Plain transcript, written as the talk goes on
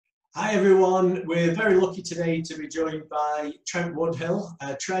Hi everyone, we're very lucky today to be joined by Trent Woodhill.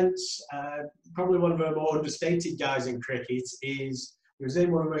 Trent's probably one of the more understated guys in cricket. He was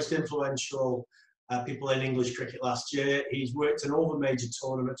in one of the most influential people in English cricket last year. He's worked in all the major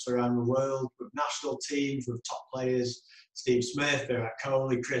tournaments around the world with national teams, with top players, Steve Smith, Virat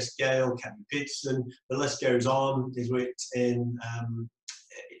Kohli, Chris Gale, Kevin Peterson, the list goes on. He's worked in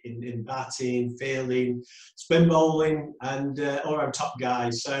batting, fielding, spin bowling, and all-round top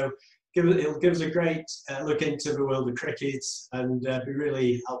guys. So it'll give us a great look into the world of cricket and be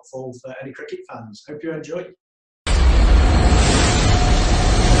really helpful for any cricket fans. Hope you enjoy.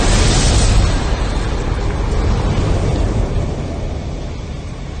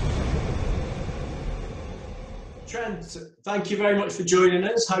 Trent, thank you very much for joining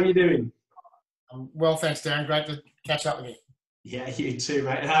us. How are you doing? Well, thanks, Darren. Great to catch up with you. Yeah, you too,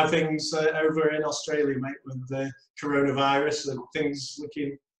 mate. How are things over in Australia, mate, with the coronavirus? Are things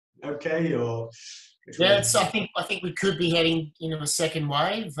looking okay, or? Yeah, I think we could be heading into a second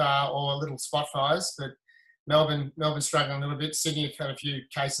wave or little spot fires, but Melbourne's struggling a little bit. Sydney have had a few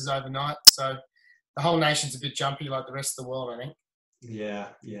cases overnight, so the whole nation's a bit jumpy, like the rest of the world, I think. Yeah,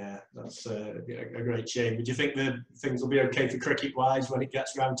 that's a great shame. But do you think that things will be okay for cricket-wise when it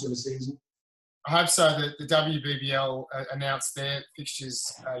gets round to the season? I hope so. The WBBL announced their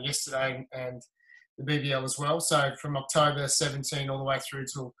fixtures yesterday, and the BBL as well. So from October 17 all the way through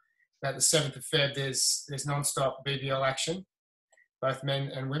till about the 7th of Feb, there's non-stop BBL action, both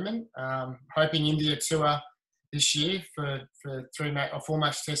men and women. Hoping India tour this year for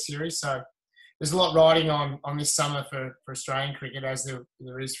 4-match test series. So there's a lot riding on this summer for Australian cricket, as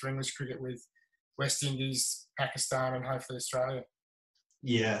there is for English cricket with West Indies, Pakistan, and hopefully Australia.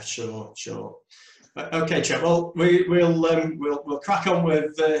 Yeah, sure. Okay, Trent. Well, we'll crack on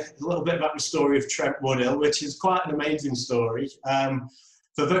with a little bit about the story of Trent Woodhill, which is quite an amazing story.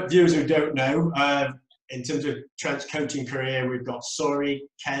 For the viewers who don't know, in terms of Trent's coaching career, we've got Surrey,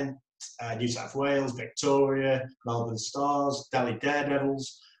 Kent, New South Wales, Victoria, Melbourne Stars, Delhi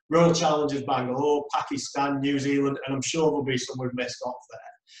Daredevils, Royal Challengers Bangalore, Pakistan, New Zealand, and I'm sure there'll be some we've missed off there.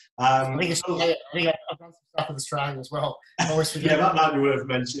 I think I've done some stuff with Australia as well. I always forget. Yeah, that might be worth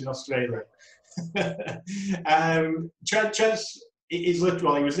mentioning, Australia. Trent is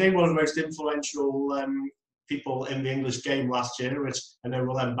literally, he was named one of the most influential people in the English game last year, which I know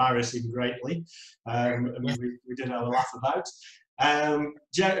will embarrass him greatly. We did have a laugh about.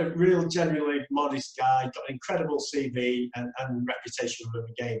 Real, genuinely modest guy, got an incredible CV and reputation within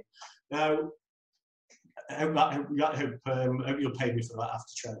the game. Now, I hope you'll pay me for that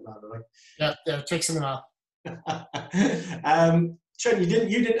after Trent, by the way. Yeah, fixing them up. Trent, you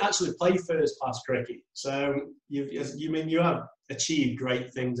didn't actually play first class cricket, so you have achieved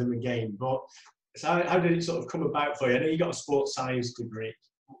great things in the game. But how did it sort of come about for you? I know you got a sports science degree.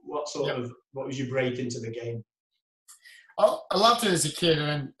 What was your break into the game? I loved it as a kid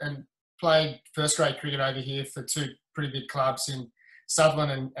and played first grade cricket over here for two pretty big clubs in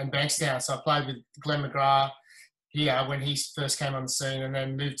Sutherland and Bankstown. So I played with Glenn McGrath here when he first came on the scene, and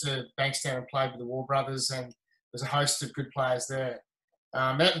then moved to Bankstown and played with the War Brothers, and there's a host of good players there.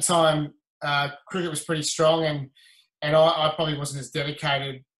 At the time, cricket was pretty strong, and I probably wasn't as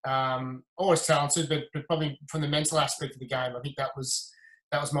dedicated or as talented, but probably from the mental aspect of the game, I think that was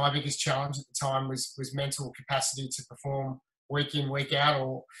my biggest challenge at the time was mental capacity to perform week in, week out,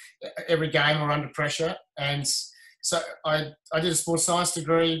 or every game or under pressure. And so I did a sports science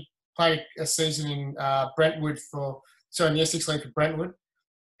degree, played a season in Brentwood in the Essex League for Brentwood,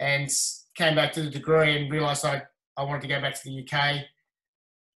 and came back to the degree and realised I wanted to go back to the UK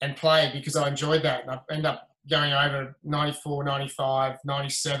and play because I enjoyed that. And I ended up going over 94, 95,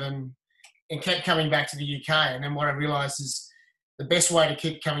 97 and kept coming back to the UK. And then what I realised is the best way to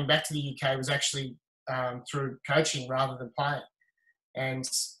keep coming back to the UK was actually through coaching rather than playing. And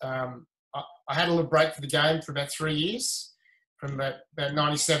I had a little break for the game for about 3 years, from about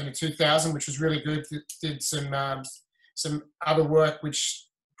 97 to 2000, which was really good. Did some other work which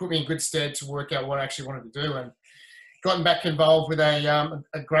put me in good stead to work out what I actually wanted to do, and gotten back involved with a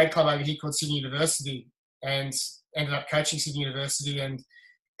great club over here called Sydney University, and ended up coaching Sydney University and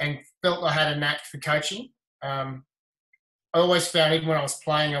felt I had a knack for coaching. I always found, even when I was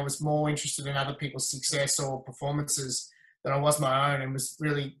playing, I was more interested in other people's success or performances than I was my own, and was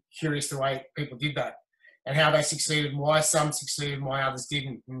really curious the way people did that and how they succeeded and why some succeeded and why others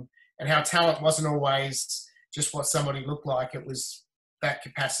didn't, and how talent wasn't always just what somebody looked like. It was that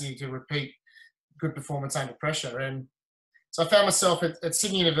capacity to repeat good performance under pressure. And so I found myself at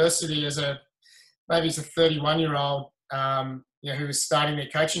Sydney University as a 31-year-old who was starting their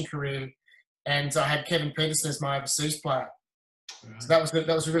coaching career, and I had Kevin Peterson as my overseas player. So that was good.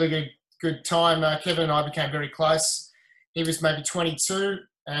 That was a really good time. Kevin and I became very close. He was maybe 22,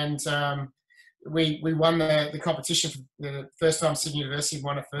 and we won the competition for the first time Sydney University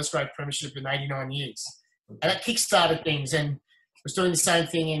won a first grade premiership in 89 years. And that kick-started things, and was doing the same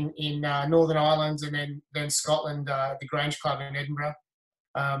thing in Northern Ireland, and then Scotland, the Grange Club in Edinburgh.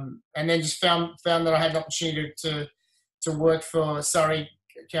 And then just found that I had an opportunity to work for Surrey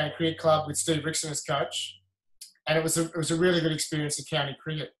County Cricket Club with Steve Rickson as coach. And it was a really good experience in county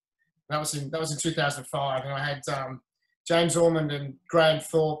cricket. That was in 2005, and I had James Ormond and Graham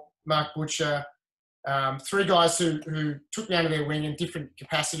Thorpe, Mark Butcher, three guys who took me under their wing in different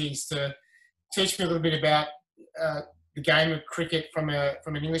capacities to teach me a little bit about the game of cricket from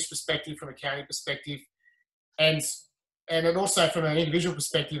an English perspective, from a county perspective, and it also from an individual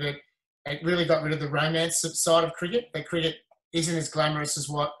perspective. It really got rid of the romance side of cricket. That cricket isn't as glamorous as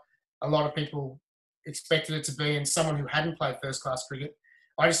what a lot of people expected it to be, and someone who hadn't played first class cricket,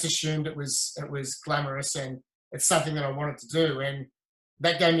 I just assumed it was glamorous, and it's something that I wanted to do, and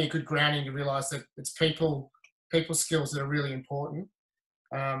that gave me a good grounding to realise that it's people skills that are really important.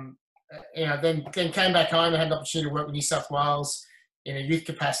 Then came back home and had the opportunity to work with New South Wales in a youth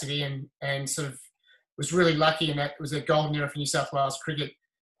capacity, and sort of was really lucky in that it was a golden era for New South Wales cricket.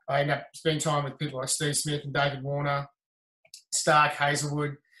 I ended up spending time with people like Steve Smith and David Warner, Stark,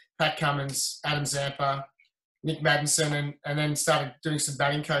 Hazelwood, Pat Cummins, Adam Zampa, Nick Maddinson, and then started doing some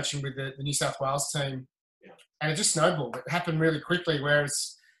batting coaching with the New South Wales team. And it just snowballed. It happened really quickly,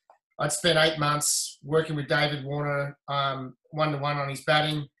 whereas I'd spent 8 months working with David Warner one-to-one on his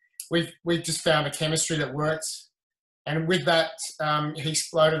batting. We've just found a chemistry that worked. And with that, he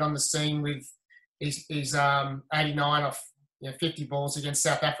exploded on the scene with his 89 off 50 balls against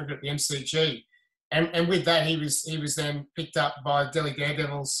South Africa at the MCG. And with that, he was then picked up by Delhi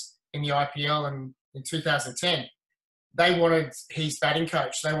Daredevils in the IPL in 2010. They wanted his batting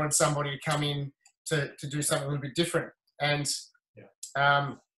coach. They wanted somebody to come in to do something a little bit different. And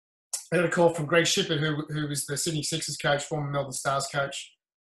I got a call from Greg Shippard, who was the Sydney Sixers coach, former Melbourne Stars coach,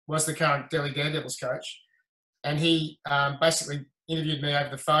 was the current Delhi Daredevils coach. And he basically interviewed me over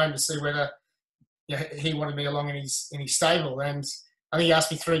the phone to see whether he wanted me along in his stable. And I think he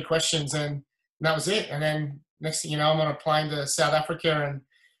asked me 3 questions, and that was it. And then next thing you know, I'm on a plane to South Africa,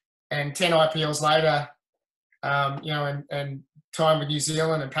 and 10 IPLs later, and time with New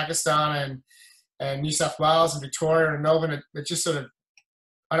Zealand and Pakistan and New South Wales and Victoria and Melbourne, it just sort of,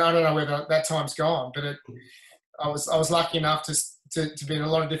 I don't know whether that time's gone, but I was lucky enough to be in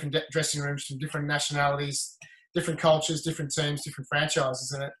a lot of different dressing rooms from different nationalities, different cultures, different teams, different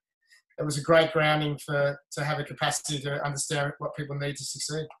franchises, and it was a great grounding to have a capacity to understand what people need to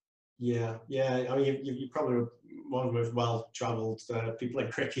succeed. Yeah. I mean, you're probably one of the most well-travelled people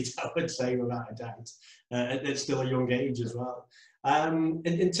in cricket, I would say, without a doubt. At still a young age as well.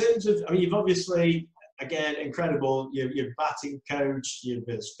 In terms of, I mean, you've obviously, again, incredible. You're batting coach, you're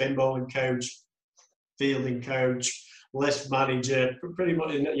a spin bowling coach, fielding coach, list manager, pretty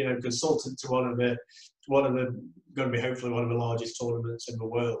much, consultant to one of the going to be hopefully one of the largest tournaments in the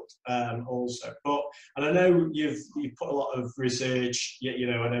world, also. And I know you've put a lot of research. I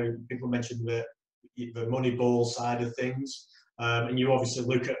know people mentioned the Moneyball side of things, and you obviously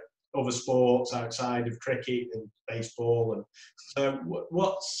look at other sports outside of cricket and baseball. And so,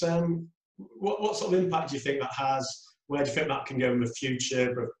 what sort of impact do you think that has? Where do you think that can go in the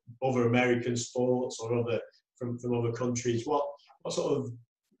future for other American sports or other from other countries? What sort of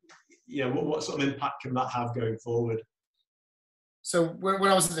what sort of impact can that have going forward? So when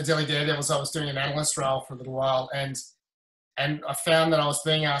I was at the Delhi Daredevils, I was doing an analyst role for a little while, and I found that I was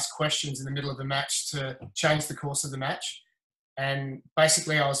being asked questions in the middle of the match to change the course of the match. And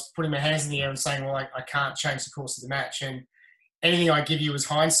basically I was putting my hands in the air and saying, well, I can't change the course of the match. And anything I give you is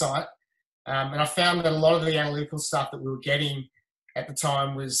hindsight. And I found that a lot of the analytical stuff that we were getting at the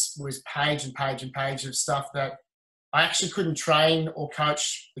time was page and page and page of stuff that I actually couldn't train or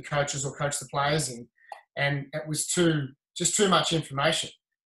coach the coaches or coach the players in. And it was too much information.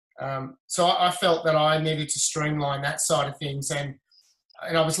 So I felt that I needed to streamline that side of things. And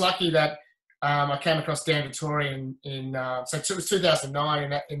I was lucky that I came across Dan Vittori so it was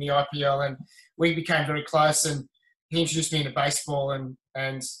 2009 in the IPL, and we became very close, and he introduced me into baseball, and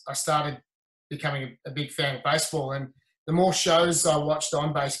I started becoming a big fan of baseball. And the more shows I watched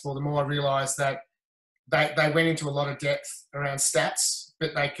on baseball, the more I realised that they went into a lot of depth around stats,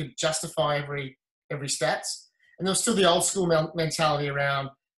 but they could justify every stats. And there was still the old school mentality around,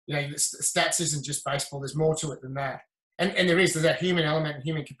 stats isn't just baseball, there's more to it than that. And there's that human element and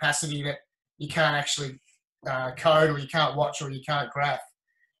human capacity that you can't actually code, or you can't watch, or you can't graph.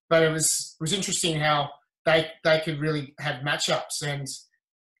 But it was interesting how they could really have matchups. And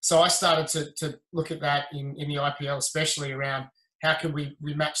so I started to look at that in the IPL, especially around how could we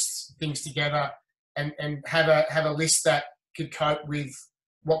match things together and have a list that could cope with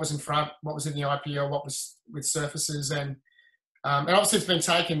what was in front, what was in the IPL, what was with surfaces, and obviously it's been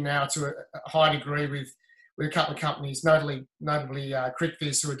taken now to a high degree with a couple of companies, notably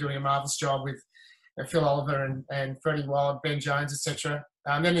CricViz, who are doing a marvellous job with Phil Oliver and Freddie Wild, Ben Jones, etc.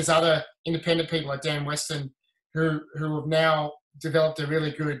 Then there's other independent people like Dan Weston who have now developed a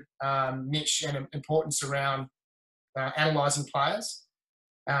really good niche and importance around analysing players.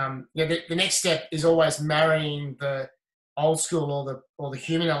 The next step is always marrying the old school or the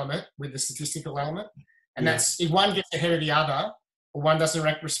human element with the statistical element, and that's if one gets ahead of the other or one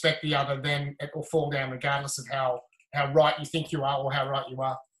doesn't respect the other, then it will fall down regardless of how right you think you are or how right you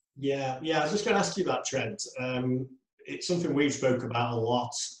are. Yeah. I was just going to ask you that, Trent. It's something we've spoke about a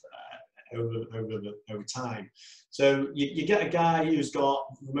lot over time. So you get a guy who's got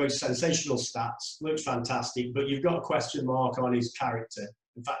the most sensational stats, looks fantastic, but you've got a question mark on his character.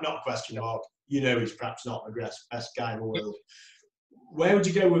 In fact, not a question mark. He's perhaps not the best guy in the world. Where would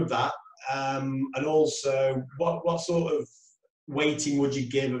you go with that? And also, what sort of weighting would you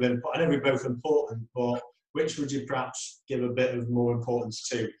give of him? I know we're both important, but which would you perhaps give a bit of more importance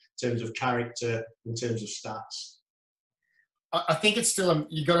to in terms of character, in terms of stats? I think it's still,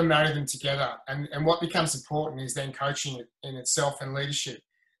 you've got to marry them together. And what becomes important is then coaching in itself and leadership.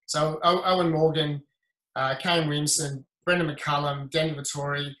 So Owen Morgan, Kane Williamson, Brendan McCullum, Danny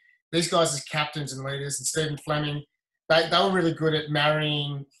Vittori, these guys as captains and leaders, and Stephen Fleming, they were really good at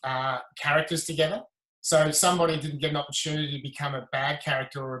marrying characters together. So somebody didn't get an opportunity to become a bad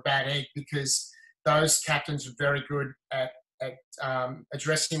character or a bad egg because those captains were very good at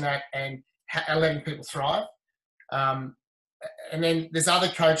addressing that and letting people thrive. And then there's other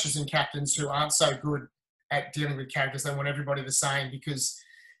coaches and captains who aren't so good at dealing with characters. They want everybody the same because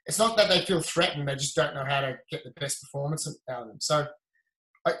it's not that they feel threatened, they just don't know how to get the best performance out of them. So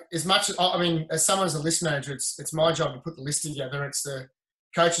as someone as a list manager, it's my job to put the list together. It's the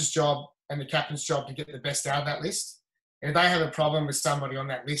coach's job and the captain's job to get the best out of that list. And if they have a problem with somebody on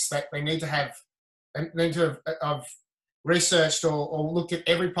that list, they need to have researched or looked at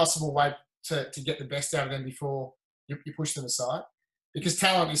every possible way to get the best out of them before you push them aside. Because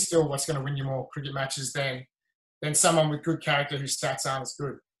talent is still what's going to win you more cricket matches than someone with good character whose stats aren't as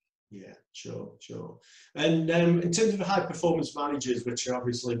good. Yeah, sure. And in terms of high performance managers, which are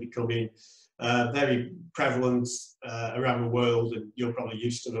obviously becoming very prevalent around the world, and you're probably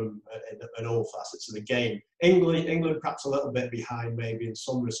used to them in all facets of the game. England perhaps a little bit behind maybe in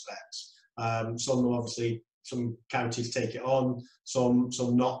some respects. Some counties take it on, some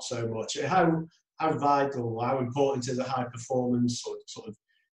not so much. How vital, how important is a high performance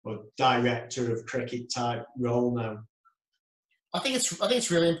or director of cricket type role now? I think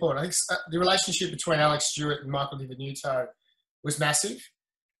it's really important. I think the relationship between Alex Stewart and Michael Di Venuto was massive.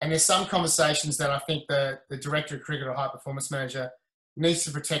 And there's some conversations that I think the director of cricket or high performance manager needs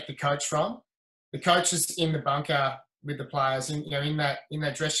to protect the coach from. The coach is in the bunker with the players, in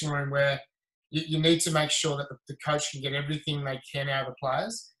that dressing room where you need to make sure that the coach can get everything they can out of the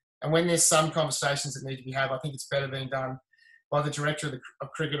players. And when there's some conversations that need to be had, I think it's better being done by the director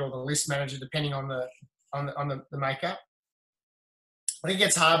of cricket or the list manager, depending on the makeup. I think it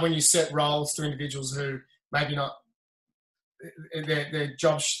gets hard when you set roles to individuals who maybe not, their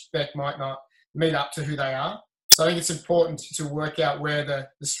job spec might not meet up to who they are. So I think it's important to work out where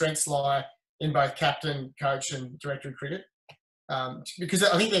the strengths lie in both captain, coach, and director of cricket, because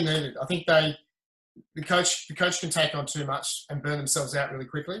I think they're needed. I think the coach can take on too much and burn themselves out really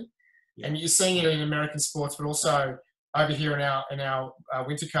quickly, and you're seeing it in American sports, but also over here in our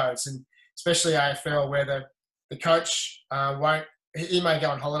winter codes, and especially AFL, where the coach won't. He may go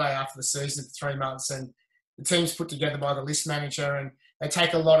on holiday after the season for 3 months, and the team's put together by the list manager, and they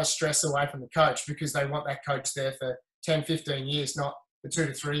take a lot of stress away from the coach because they want that coach there for 10, 15 years, not for 2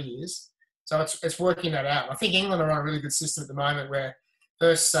 to 3 years. So it's working that out. I think England are on a really good system at the moment where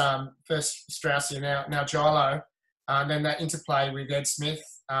first Straussy, now Gilo, then that interplay with Ed Smith,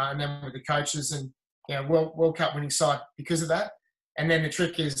 and then with the coaches, and World Cup winning side because of that. And then the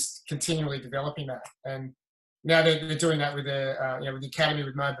trick is continually developing that. And now they're doing that with with the academy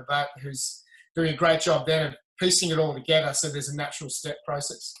with Mo Babat, who's doing a great job then of piecing it all together so there's a natural step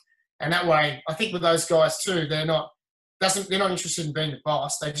process. And that way, I think with those guys too, they're not interested in being the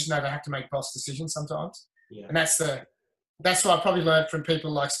boss. They just know they have to make boss decisions sometimes. Yeah. And that's what I probably learned from people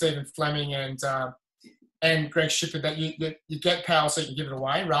like Stephen Fleming and Greg Shippard, that you get power so you can give it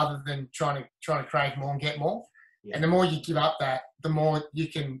away rather than trying to crave more and get more. Yeah. And the more you give up that, the more you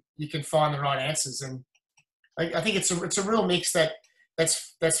can find the right answers. And I think it's a real mix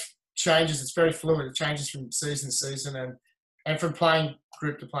that's changes. It's very fluid. It changes from season to season and from playing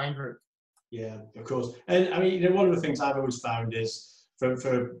group to playing group. Yeah, of course. And I mean, one of the things I've always found is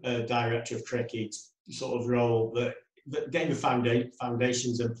for a director of cricket sort of role that getting the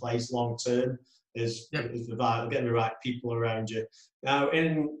foundations in place long term is the vital. Getting the right people around you. Now,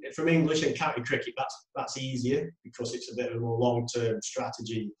 from English and county cricket, that's easier because it's a bit of a more long term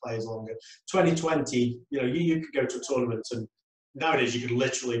strategy. Players longer. 2020, you could go to a tournament and nowadays you could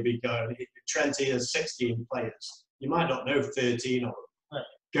literally be going. Trent has 16 players. You might not know 13 of them. Right.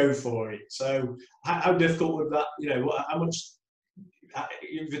 Go for it. So, how difficult would that? How much?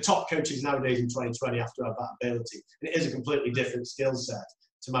 The top coaches nowadays in 2020 have to have that ability. And it is a completely different skill set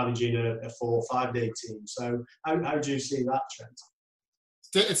to managing a 4 or 5 day team. So how do you see that, Trent?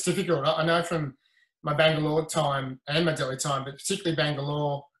 It's difficult. I know from my Bangalore time and my Delhi time, but particularly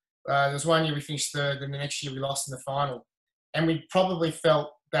Bangalore, there was one year we finished third and the next year we lost in the final. And we probably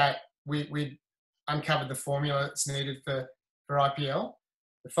felt that we'd uncovered the formula that's needed for IPL.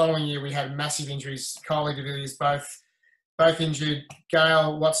 The following year we had massive injuries. Kohli, De Villiers both injured.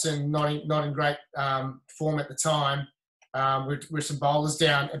 Gale, Watson not in great form at the time. With some bowlers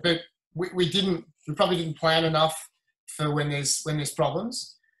down, but we probably didn't plan enough for when there's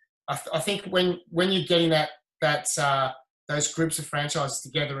problems. I think when you're getting those groups of franchises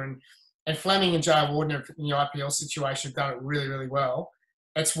together and Fleming and J. Warner in the IPL situation have done it really, really well.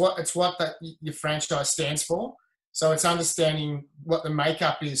 It's what your franchise stands for. So it's understanding what the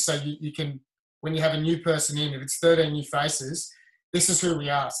makeup is, so you can, when you have a new person in, if it's 13 new faces, this is who we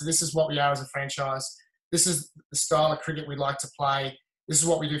are. So this is what we are as a franchise. This is the style of cricket we'd like to play. This is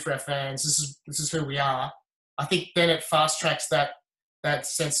what we do for our fans. This is who we are. I think then it fast tracks that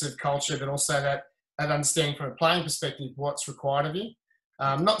sense of culture, but also that understanding from a playing perspective what's required of you.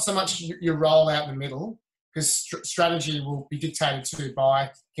 Not so much your role out in the middle, because strategy will be dictated to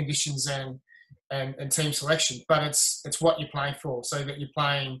by conditions and team selection. But it's what you're playing for, so that you're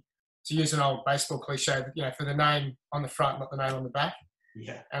playing, to use an old baseball cliche, for the name on the front, not the name on the back.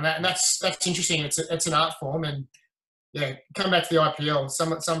 Yeah, and that's interesting. It's an art form, and come back to the IPL.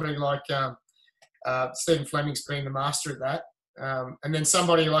 Somebody like Stephen Fleming's been the master at that, and then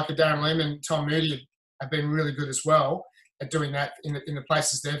somebody like a Darren Lehmann, Tom Moody have been really good as well at doing that in the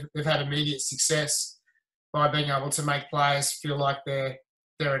places they've had immediate success by being able to make players feel like they're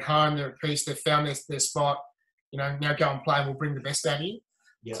at home, they're at peace, they've found their spot. Now go and play. We'll bring the best out of you.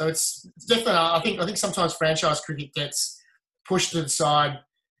 Yeah. So it's definitely. I think sometimes franchise cricket gets pushed to the side,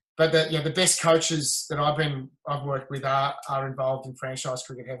 but the best coaches that I've worked with are involved in franchise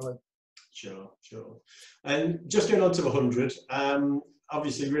cricket heavily. Sure. And just going on to the 100,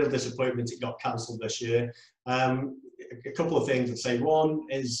 obviously real disappointment it got cancelled this year. A couple of things I'd say. One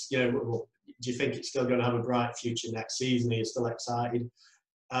is, do you think it's still going to have a bright future next season? Are you still excited?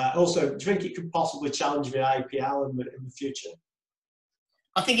 Also, do you think it could possibly challenge the IPL in the future?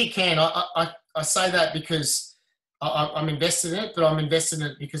 I think it can. I say that because I'm invested in it, but I'm invested in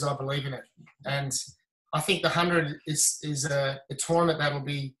it because I believe in it. And I think the 100 is a tournament that will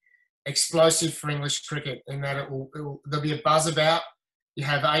be explosive for English cricket, in that there'll be a buzz about. You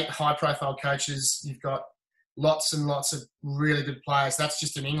have 8 high-profile coaches. You've got lots and lots of really good players. That's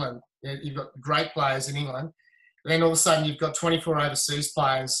just in England. You've got great players in England. Then all of a sudden you've got 24 overseas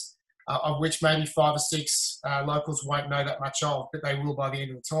players, of which maybe 5 or 6 locals won't know that much of, but they will by the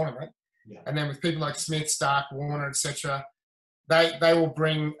end of the tournament. Yeah. And then with people like Smith, Stark, Warner, etc., they will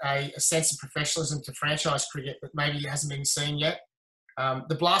bring a sense of professionalism to franchise cricket that maybe hasn't been seen yet.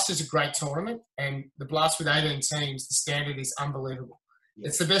 The Blast is a great tournament, and the Blast with 18 teams, the standard is unbelievable. Yeah.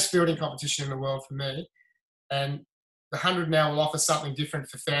 It's the best fielding competition in the world for me. And the 100 now will offer something different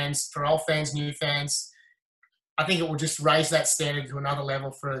for fans, for old fans, new fans. I think it will just raise that standard to another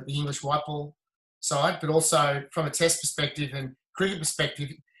level for the English white ball side, but also from a test perspective and cricket perspective,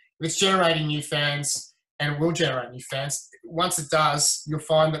 it's generating new fans, and it will generate new fans. Once it does, you'll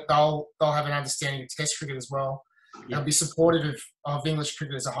find that they'll have an understanding of test cricket as well. Yeah. They'll be supportive of English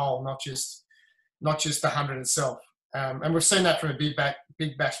cricket as a whole, not just the 100 itself. And we've seen that from a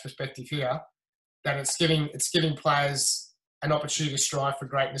Big Bash perspective here, that it's giving players an opportunity to strive for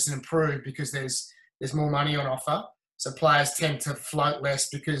greatness and improve, because there's more money on offer. So players tend to float less,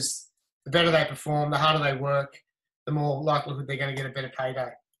 because the better they perform, the harder they work, the more likelihood they're going to get a better payday.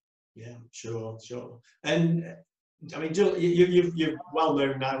 Yeah, sure. And I mean, you're well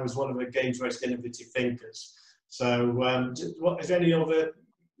known now as one of the game's most innovative thinkers. So, is there any other?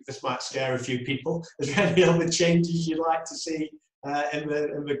 This might scare a few people. Is there any other changes you'd like to see in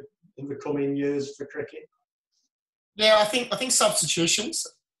the coming years for cricket? Yeah, I think substitutions.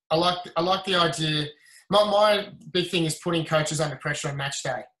 I like the idea. my big thing is putting coaches under pressure on match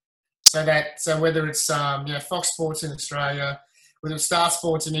day. So whether it's Fox Sports in Australia, whether it's Star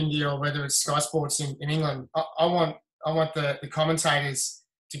Sports in India, or whether it's Sky Sports in England, I want the commentators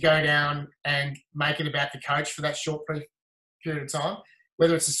to go down and make it about the coach for that short period of time.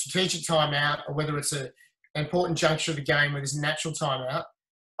 Whether it's a strategic timeout or whether it's an important juncture of the game where there's a natural timeout,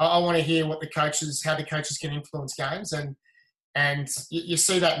 I want to hear how the coaches can influence games, and you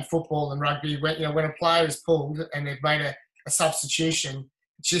see that in football and rugby when a player is pulled and they've made a substitution,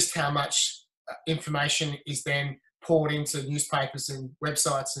 just how much information is then poured into newspapers and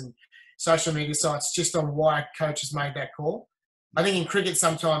websites and social media sites just on why coaches made that call. I think in cricket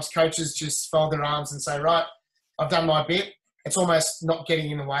sometimes coaches just fold their arms and say, right, I've done my bit. It's almost not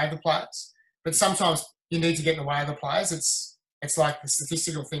getting in the way of the players. But sometimes you need to get in the way of the players. It's like the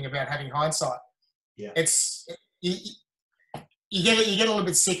statistical thing about having hindsight. Yeah. You get a little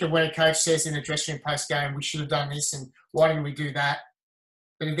bit sick of when a coach says in a dressing room post game, we should have done this and why didn't we do that?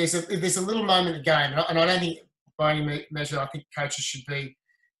 But if there's a little moment in the game, and I don't think by any measure I think coaches should be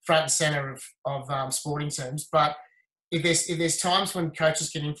front and centre of sporting terms, but if there's times when coaches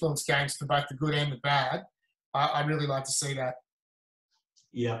can influence games for both the good and the bad, I'd really like to see that.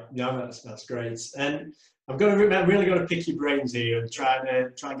 Yeah, no, that's great. And I'm really going to pick your brains here and try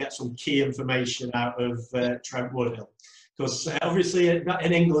and get some key information out of Trent Woodhill. Because obviously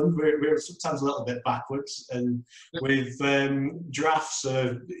in England we're sometimes a little bit backwards, and with drafts,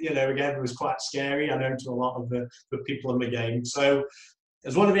 again, it was quite scary, I know, to a lot of the people in the game. So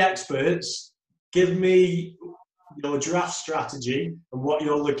as one of the experts, give me your draft strategy and what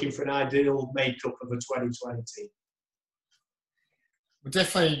you're looking for an ideal makeup of a 2020 team. Well,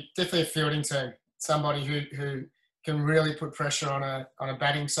 definitely a fielding team. Somebody who can really put pressure on a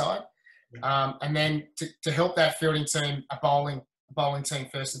batting side. And then to help that fielding team, a bowling team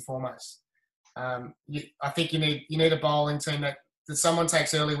first and foremost. I think you need a bowling team that someone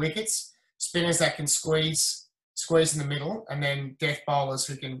takes early wickets, spinners that can squeeze in the middle, and then death bowlers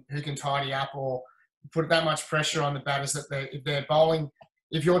who can tidy up or put that much pressure on the batters that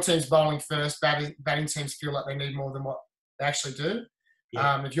if your team's bowling first, batting teams feel like they need more than what they actually do.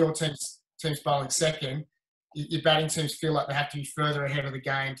 Yeah. If your team's bowling second, your batting teams feel like they have to be further ahead of the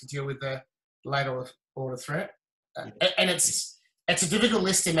game to deal with the late order threat. And it's a difficult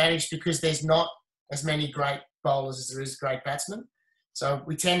list to manage because there's not as many great bowlers as there is great batsmen. So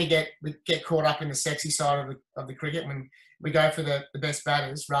we tend to get caught up in the sexy side of the cricket when we go for the best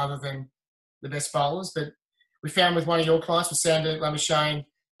batters rather than the best bowlers. But we found with one of your clients, with Sander Lamashane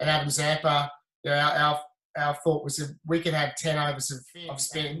and Adam Zampa, our thought was that we could have 10 overs of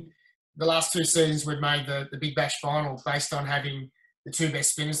spin. The last 2 seasons we've made the Big Bash final based on having the 2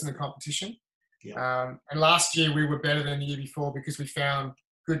 best spinners in the competition. Yeah. And last year we were better than the year before because we found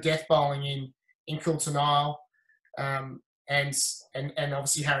good death bowling in Coulter Nile and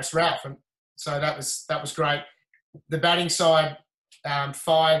obviously Harris Ralph. And so that was great. The batting side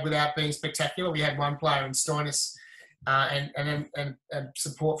fired without being spectacular. We had one player in Stoinis and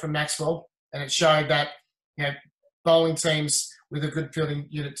support from Maxwell, and it showed that bowling teams with a good fielding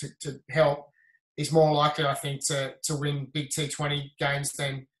unit to help is more likely, I think, to win big T20 games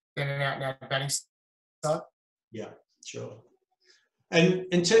than an out-and-out batting side. Yeah, sure. And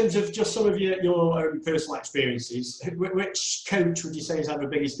in terms of just some of your own personal experiences, which coach would you say has had the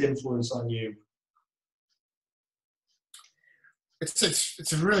biggest influence on you?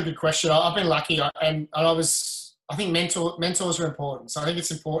 It's a really good question. I've been lucky, and I think mentors are important. So I think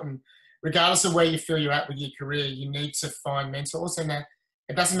it's important, regardless of where you feel you're at with your career, you need to find mentors, and that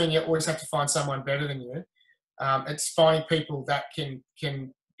it doesn't mean you always have to find someone better than you. It's finding people that can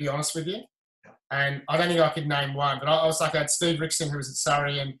be honest with you. And I don't think I could name one, but I was like, I had Steve Rickson, who was at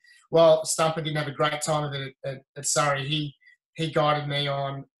Surrey, and while Stumper didn't have a great time of it at Surrey, he guided me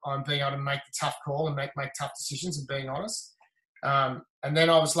on being able to make the tough call and make tough decisions and being honest. And then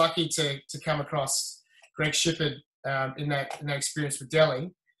I was lucky to come across Greg Shippard in that experience with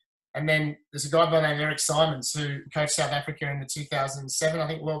Delhi. And then there's a guy by the name of Eric Simons who coached South Africa in the 2007, I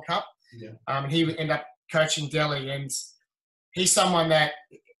think, World Cup. Yeah. And he ended up coaching Delhi. And he's someone that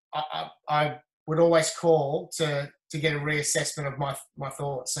I would always call to get a reassessment of my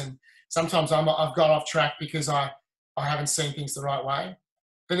thoughts. And sometimes I've got off track because I haven't seen things the right way.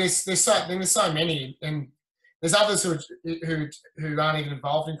 But there's so many. And there's others who aren't even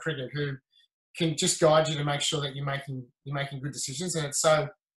involved in cricket who can just guide you to make sure that you're making good decisions. And it's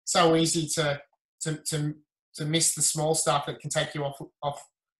so easy to miss the small stuff that can take you off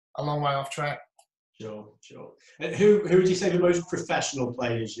a long way off track. Sure. And who would you say the most professional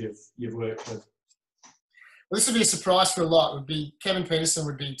players you've worked with? Well, this would be a surprise for a lot. Would be Kevin Peterson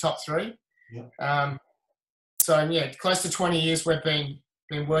would be top 3. Yeah. so yeah, close to 20 years we've been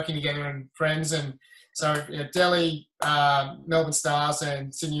working together and friends. And so Delhi, Melbourne Stars,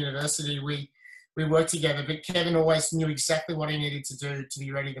 and Sydney University, we worked together. But Kevin always knew exactly what he needed to do to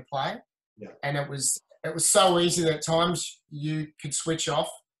be ready to play. Yeah. And it was so easy that at times you could switch off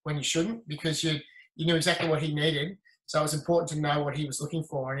when you shouldn't, because you knew exactly what he needed. So it was important to know what he was looking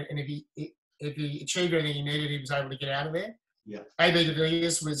for, and if he achieved everything he needed, he was able to get out of there. Yeah. AB de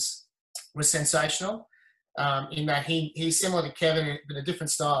Villiers was sensational in that he's similar to Kevin, but a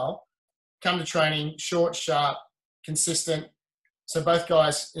different style. Come to training, short, sharp, consistent. So both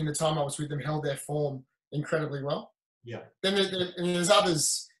guys, in the time I was with them, held their form incredibly well. Yeah. Then there's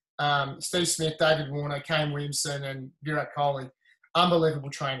others, Steve Smith, David Warner, Kane Williamson, and Virat Kohli. Unbelievable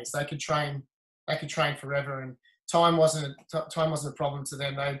trainers. They could train forever, and time wasn't a problem to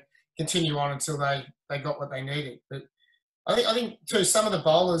them. They continue on until they got what they needed. But I think too, some of the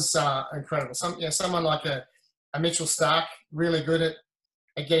bowlers are incredible. Someone like a Mitchell Starc, really good at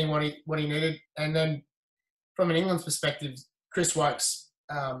getting what he needed. And then from an England's perspective, Chris Wokes,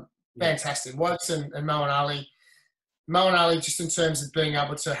 fantastic. Wokes and Moeen Ali. Moeen Ali, just in terms of being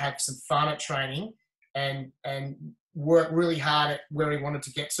able to have some fun at training and work really hard at where he wanted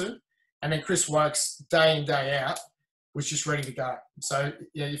to get to. And then Chris Wokes, day in, day out, was just ready to go. So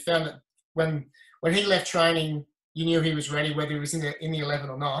you found that when he left training, you knew he was ready, whether he was in the 11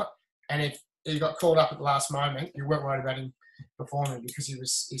 or not. And if he got called up at the last moment, you weren't worried about him performing, because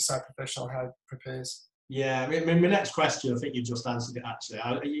he's so professional how he prepares. Yeah, I mean, my next question, I think you just answered it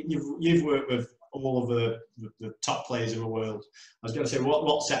actually. You've worked with all of the top players in the world. I was going to say,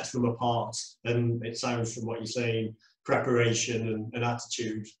 what sets them apart? And it sounds from what you're saying, preparation and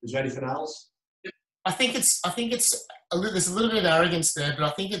attitude. Is there anything else? I think there's a little bit of arrogance there, but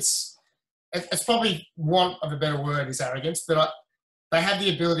I think it's probably want of a better word is arrogance. But they have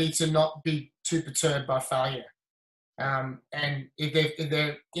the ability to not be too perturbed by failure. And if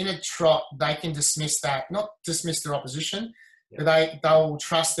they're in a trot, they can dismiss that, not dismiss their opposition, but they'll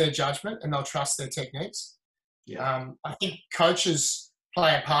trust their judgment and they'll trust their techniques. Yeah. I think coaches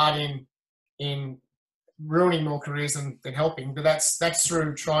play a part in ruining more careers than helping, but that's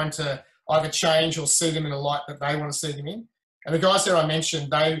through trying to either change or see them in a light that they want to see them in. And the guys that I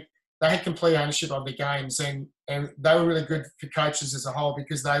mentioned, they had complete ownership of their games, and they were really good for coaches as a whole,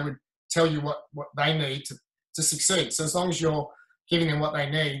 because they would tell you what they need to succeed. So as long as you're giving them what they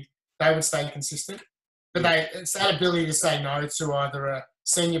need, they would stay consistent. But it's that ability to say no to either a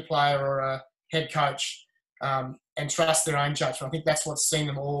senior player or a head coach, and trust their own judgment. I think that's what's seen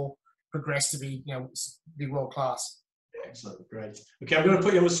them all progress to be world class. Excellent, great. Okay, I'm going to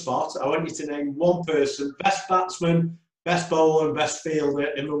put you on the spot. I want you to name one person, best batsman, best bowler, and best fielder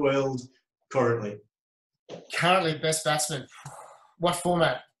in the world currently. Currently, best batsman. What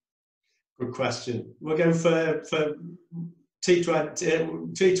format? Good question. We're going for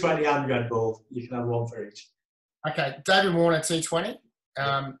T20 and red ball. You can have one for each. Okay, David Warner, T20.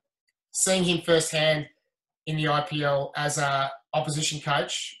 Seeing him firsthand in the IPL as a opposition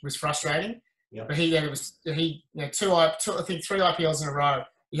coach was frustrating. Yep. But I think 3 IPLs in a row.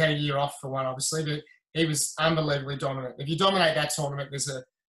 He had a year off for one, obviously, but he was unbelievably dominant. If you dominate that tournament, there's a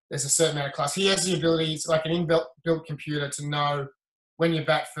certain amount of class. He has the ability, it's like an inbuilt computer, to know when you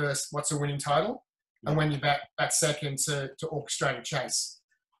bat first, what's a winning total, and when you bat second to orchestrate a chase.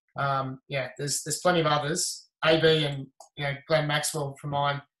 There's plenty of others. AB and Glenn Maxwell for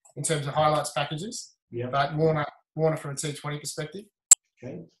mine in terms of highlights packages. Yeah. But Warner from a T20 perspective.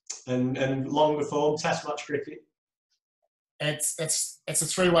 Okay. And longer form Test match cricket. It's a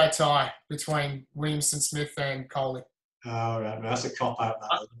 3-way tie between Williamson, Smith, and Kohli. Oh, right. That's a cop out.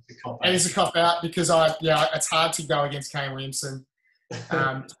 It is a cop out because it's hard to go against Kane Williamson.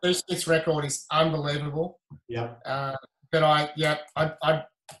 Smith's record is unbelievable. Yeah. But I'd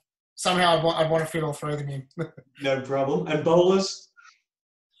want to fit all 3 of them in. No problem. And bowlers?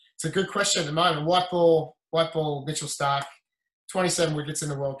 It's a good question at the moment. White ball, Mitchell Starc, 27 wickets in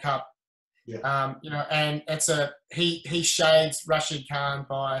the World Cup. Yeah. And he shades Rashid Khan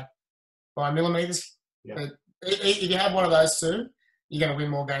by millimetres. Yeah. But if you have one of those 2, you're going to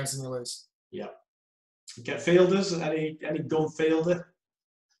win more games than you lose. Yeah. Get fielders? Any gun fielder?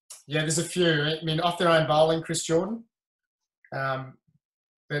 Yeah, there's a few. I mean, off their own bowling, Chris Jordan.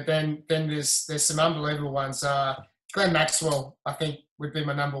 But then there's some unbelievable ones. Glenn Maxwell, I think, would be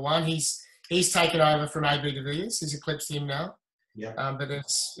my number 1. He's taken over from AB de Villiers. He's eclipsed him now. Yeah. But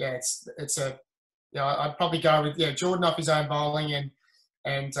I'd probably go with Jordan off his own bowling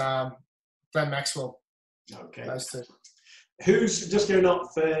and Glenn Maxwell. Okay. Those 2. Who's, just going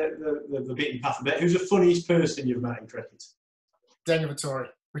off the beaten path a bit, who's the funniest person you've met in cricket? Daniel Vittori,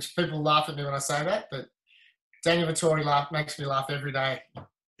 which people laugh at me when I say that, but Daniel Vittori makes me laugh every day.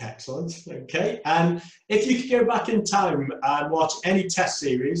 Excellent. Okay. And if you could go back in time and watch any Test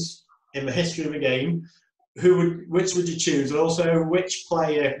series in the history of the game, which would you choose? And also, which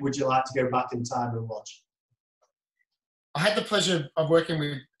player would you like to go back in time and watch? I had the pleasure of working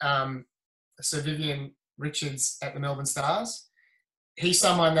with Sir Vivian Richards at the Melbourne Stars. He's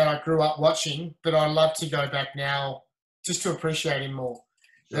someone that I grew up watching, but I'd love to go back now just to appreciate him more.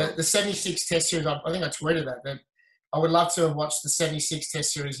 Sure. The 76 Test series, I think I tweeted that I would love to have watched the 76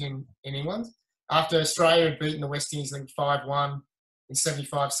 Test series in England. After Australia had beaten the West Indies, I think 5-1 in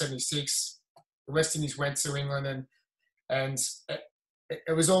 75, 76, the West Indies went to England and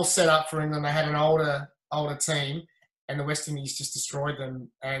it was all set up for England. They had an older team and the West Indies just destroyed them.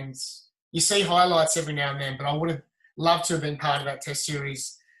 And you see highlights every now and then, but I would have loved to have been part of that Test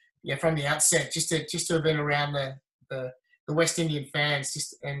series, from the outset, just to have been around the West Indian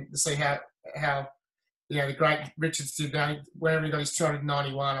fans, and to see how the great Richards did whenever he got his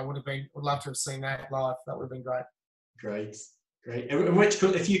 291. I would love to have seen that live. That would have been great. Great. And which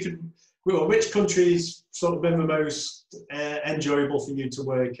country's sort of been the most enjoyable for you to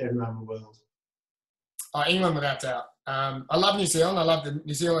work in around the world? England, without doubt. I love New Zealand. I love the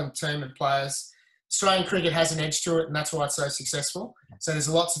New Zealand team and players. Australian cricket has an edge to it, and that's why it's so successful. So there's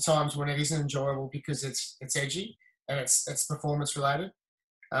lots of times when it isn't enjoyable because it's edgy and it's performance related.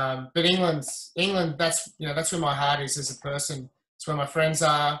 But England, that's where my heart is as a person. It's where my friends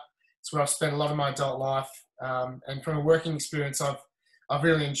are. It's where I've spent a lot of my adult life. And from a working experience, I've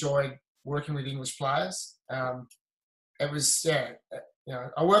really enjoyed working with English players. It was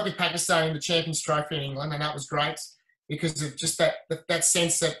I worked with Pakistan in the Champions Trophy in England, and that was great because of just that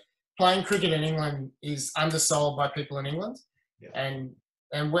sense that playing cricket in England is undersold by people in England. Yeah.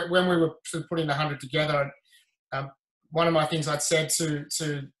 And when we were sort of putting the 100 together, one of my things I'd said to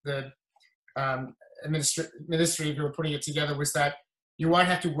the ministry who were putting it together was that you won't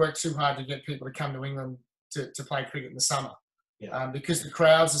have to work too hard to get people to come to England to play cricket in the summer. Yeah. Because the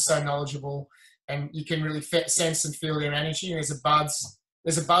crowds are so knowledgeable and you can really sense and feel their energy. And there's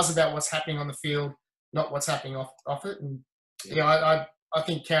a buzz about what's happening on the field, not what's happening off it. And I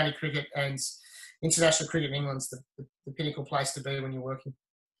think county cricket and international cricket in England's the pinnacle place to be when you're working.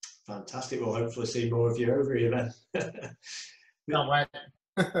 Fantastic. We'll hopefully see more of you over here then. Can't wait.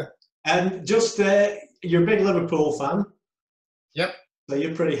 And just, you're a big Liverpool fan. Yep. So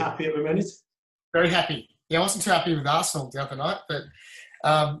you're pretty happy at the minute? Very happy. Yeah, I wasn't too happy with Arsenal the other night, but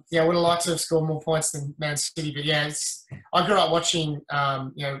I would have liked to have scored more points than Man City. But yeah, I grew up watching,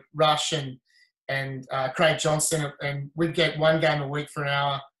 Rush and Craig Johnston, and we'd get one game a week for an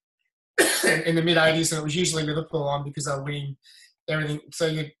hour in the mid-'80s, and it was usually Liverpool on because they were winning everything. So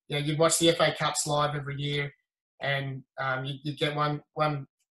you'd watch the FA Cups live every year, and you'd get one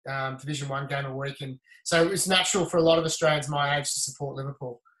Division 1 game a week. And so it was natural for a lot of Australians my age to support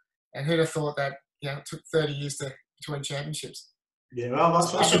Liverpool. And who'd have thought that it took 30 years to win championships. Yeah, well,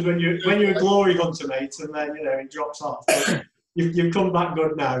 that's what happens when you're a glory hunter, mate, and then it drops off. But you've come back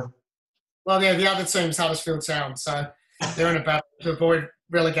good now. Well, yeah, the other team's Huddersfield Town, so they're in a battle to avoid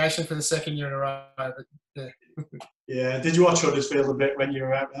relegation for the second year in a row. But, yeah. Yeah. Did you watch Huddersfield a bit when you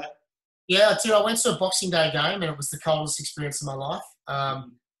were out there? Yeah, I did. I went to a Boxing Day game, and it was the coldest experience of my life. I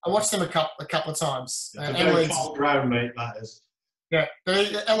watched them a couple of times. It's a very cold ground, mate, that is. Yeah,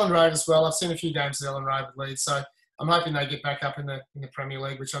 but Ellen Road as well. I've seen a few games at Ellen Road with Leeds, so I'm hoping they get back up in the Premier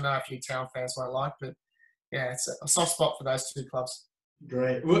League, which I know a few Town fans won't like. But yeah, it's a soft spot for those two clubs.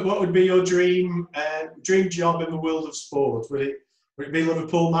 Great. What would be your dream job in the world of sport? Would it be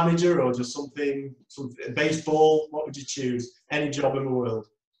Liverpool manager or just something baseball? What would you choose? Any job in the world?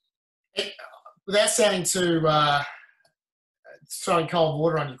 Without sounding too throwing cold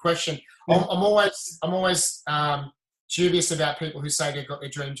water on your question, I'm always dubious about people who say they've got their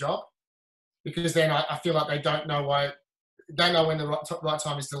dream job, because then I feel like they don't know when the right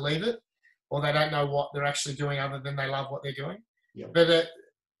time is to leave it, or they don't know what they're actually doing other than they love what they're doing. Yep. But the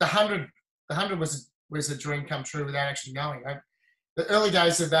 100 was a dream come true without actually knowing. The early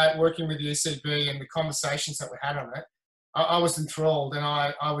days of that, working with the ECB and the conversations that we had on it, I was enthralled, and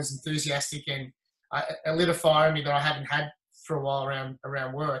I was enthusiastic, and it lit a fire in me that I haven't had for a while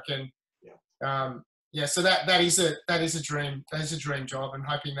around work. And so that is a dream. That is a dream job, and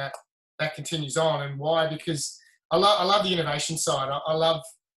hoping that continues on. And why? Because I love the innovation side. I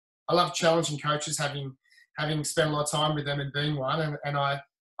love challenging coaches, having spent a lot of time with them and being one. And I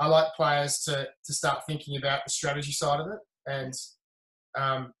like players to start thinking about the strategy side of it. And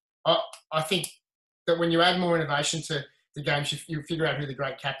I think that when you add more innovation to the games, you figure out who the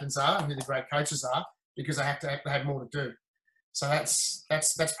great captains are and who the great coaches are, because they have more to do. So that's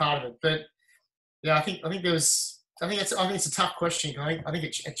part of it. But Yeah, I think there was. I think it's a tough question. I think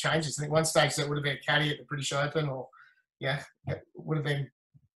it changes. I think one stage that would have been a caddy at the British Open, or yeah, it would have been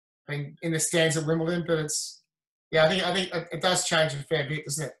in the stands at Wimbledon. But it's I think it does change a fair bit,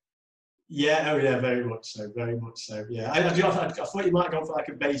 doesn't it? Yeah, oh yeah, very much so, very much so. Yeah, I thought you might go for like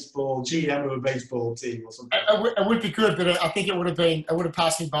a baseball GM of a baseball team or something. It would be good, but I think it would have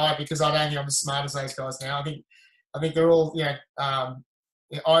passed me by because I don't think I'm as smart as those guys now. I think they're all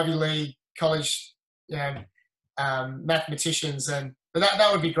Ivy League college mathematicians, but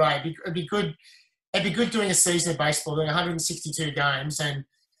that would be great. It'd be good. It'd be good doing a season of baseball, doing 162 games, and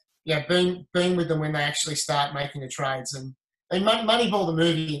being with them when they actually start making the trades. And Moneyball, the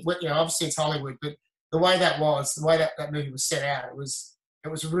movie, obviously it's Hollywood, but the way that movie was set out, it was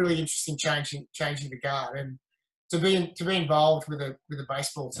really interesting, changing the guard, and to be involved with a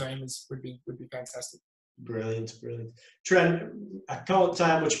baseball team would be fantastic. Brilliant. Trent, I can't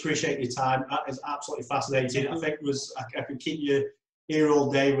much appreciate your time. That is absolutely fascinating. I think I could keep you here all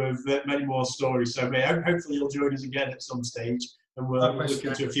day with many more stories. So hopefully you'll join us again at some stage, and we'll look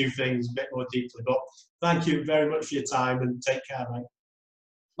into a few things a bit more deeply. But thank you very much for your time, and take care, mate.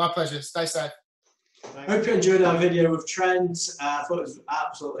 My pleasure. Stay safe. I hope you enjoyed our video with Trent. I thought it was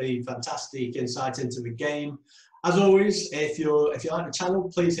absolutely fantastic insight into the game. As always, if you like the channel,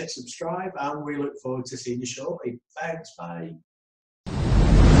 please hit subscribe, and we look forward to seeing you shortly. Thanks, bye.